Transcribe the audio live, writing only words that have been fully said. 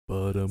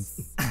Bottom,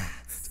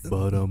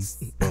 bottom,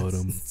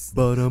 bottom,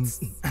 bottom,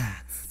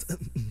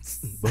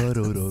 bottom,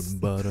 bottom, bottom,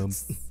 bottom.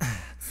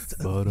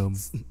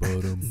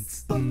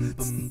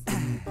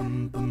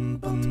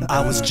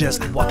 I was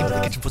just walking to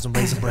the kitchen for some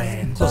Raisin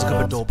Bran. Close the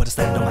cupboard door, but I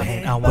slammed on my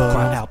hand. I won't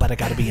cry out, but I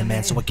gotta be a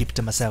man, so I keep it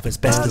to myself as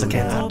best as I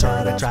can. I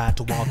turned and tried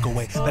to walk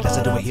away, but as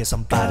I do, I hear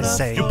somebody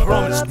say, "You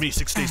promised me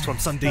 6 days from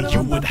Sunday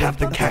you would have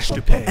the cash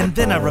to pay." And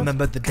then I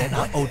remembered the debt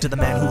I owed to the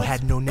man who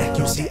had no neck.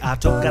 You see, I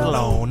took out a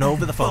loan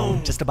over the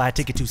phone just to buy a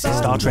ticket to see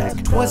Star Trek.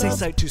 'Twas a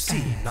sight to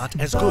see, not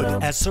as good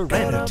as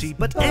Serenity,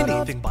 but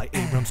anything by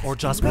Abrams or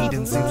Joss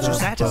Whedon seems to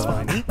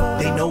satisfy me.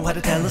 They know how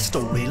to tell a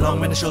story,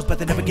 long-running shows, but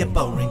they never get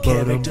boring.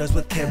 Characters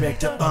with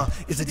character,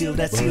 is a deal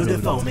that sealed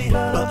it for me.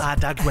 But I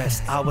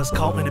digress, I was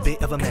caught in a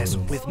bit of a mess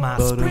with my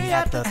spree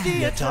at the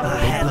theater. I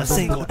had a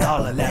single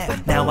dollar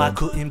left, now I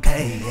couldn't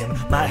pay him.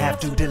 Might have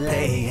to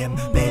delay him,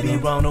 maybe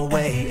run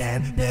away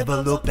and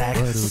never look back.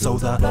 So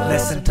the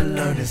lesson to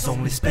learn is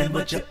only spend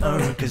what you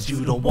earn, cause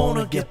you don't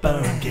wanna get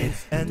burned, kid.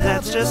 And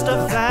that's just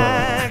a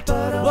fact.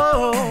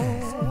 Whoa,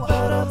 whoa.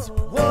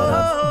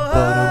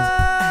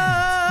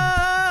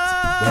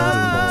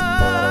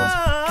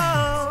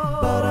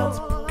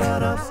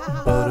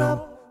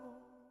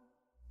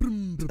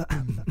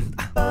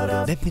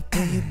 Let me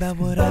tell you about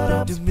what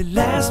happened to me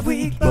last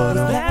week.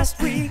 Last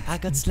week, I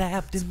got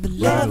slapped in the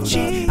left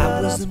cheek.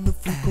 I was in the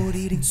food court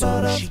eating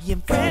sushi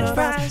and french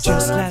fries.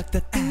 Just like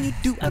the thing you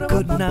do, I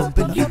could not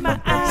believe my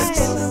eyes.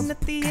 Standing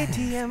at the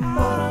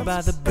ATM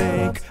by the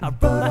bank, I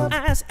rubbed my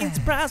eyes, ain't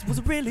surprised, was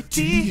it really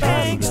T.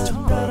 Hanks?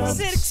 I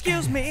said,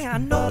 excuse me, I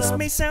know this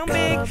may sound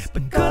big,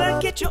 but could I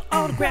get your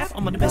autograph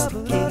on my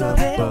domesticated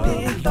pet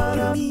pig? Look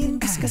at me in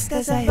disgust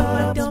as I held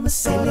my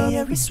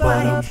domiciliary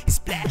swine. He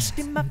splashed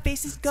in my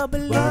face, his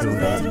gobble red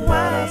and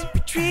white.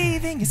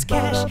 Retrieving his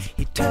cash,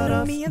 he turned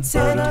to me and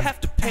said, "You'd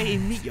have to pay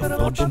me a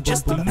fortune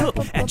just to look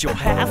at your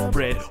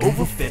half-bred.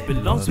 Overfed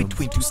belongs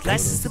between 2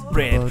 slices of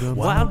bread.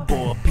 Wild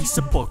boar, piece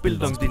of pork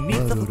belongs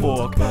beneath the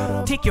fork.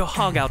 Take your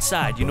hog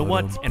outside, you know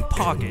what, and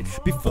park it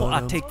before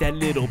I take that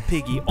little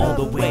piggy all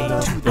the way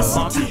to the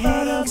market."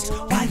 Hanks,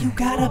 why you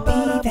gotta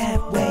be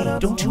that way?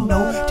 Don't you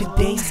know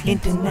today's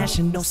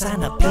International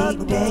Sign-Up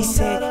Pig Day? He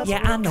said,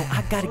 yeah, I know,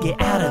 I gotta get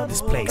out of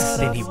this place.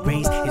 Then he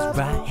raised his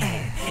right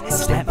hand and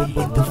slapped me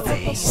in the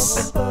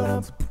face.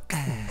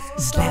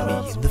 Slap me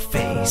in the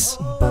face.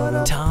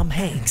 Tom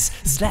Hanks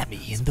slapped me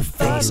in the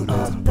face.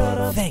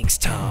 Thanks,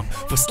 Tom,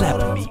 for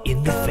slapping me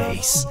in the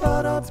face.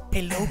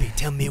 Hey, Lobie,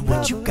 tell me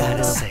what you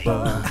gotta say.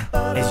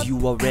 As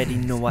you already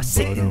know, I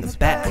sit in the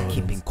back,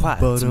 keeping quiet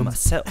to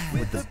myself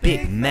with a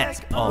Big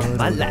Mac on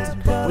my lap.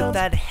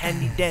 Without a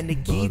handy-dandy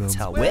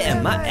guitar, where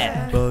am I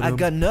at? I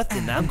got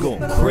nothing, I'm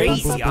going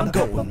crazy, I'm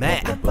going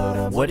mad.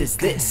 What is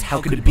this? How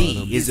could it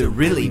be? Is it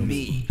really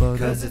me?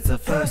 Cause it's the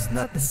first,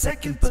 not the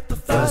second, but the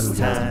first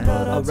time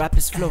a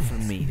rapist flow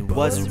from me. It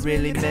wasn't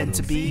really meant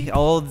to be.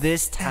 All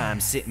this time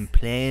sitting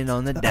playing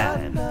on the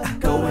dime,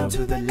 going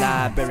to the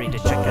library to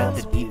check out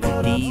the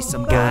DVD.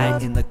 Some guy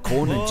in the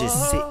corner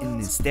just sitting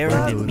and staring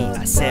at me.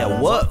 I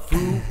said, "What,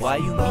 fool? Why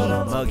you mean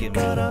mugging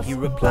me?" He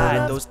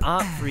replied, "Those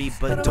aren't free,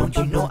 but don't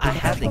you know I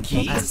have the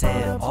key?" I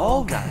said,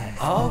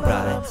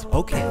 alright,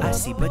 okay, I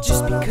see, but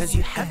just because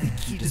you have the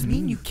key doesn't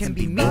mean you can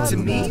be mean to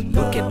me.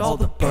 Look at all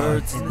the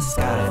birds in the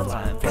sky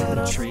flying from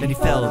the tree. Then he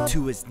fell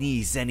to his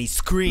knees and he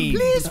screamed,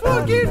 "Please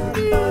forgive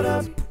me."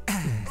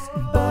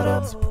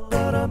 Bottom,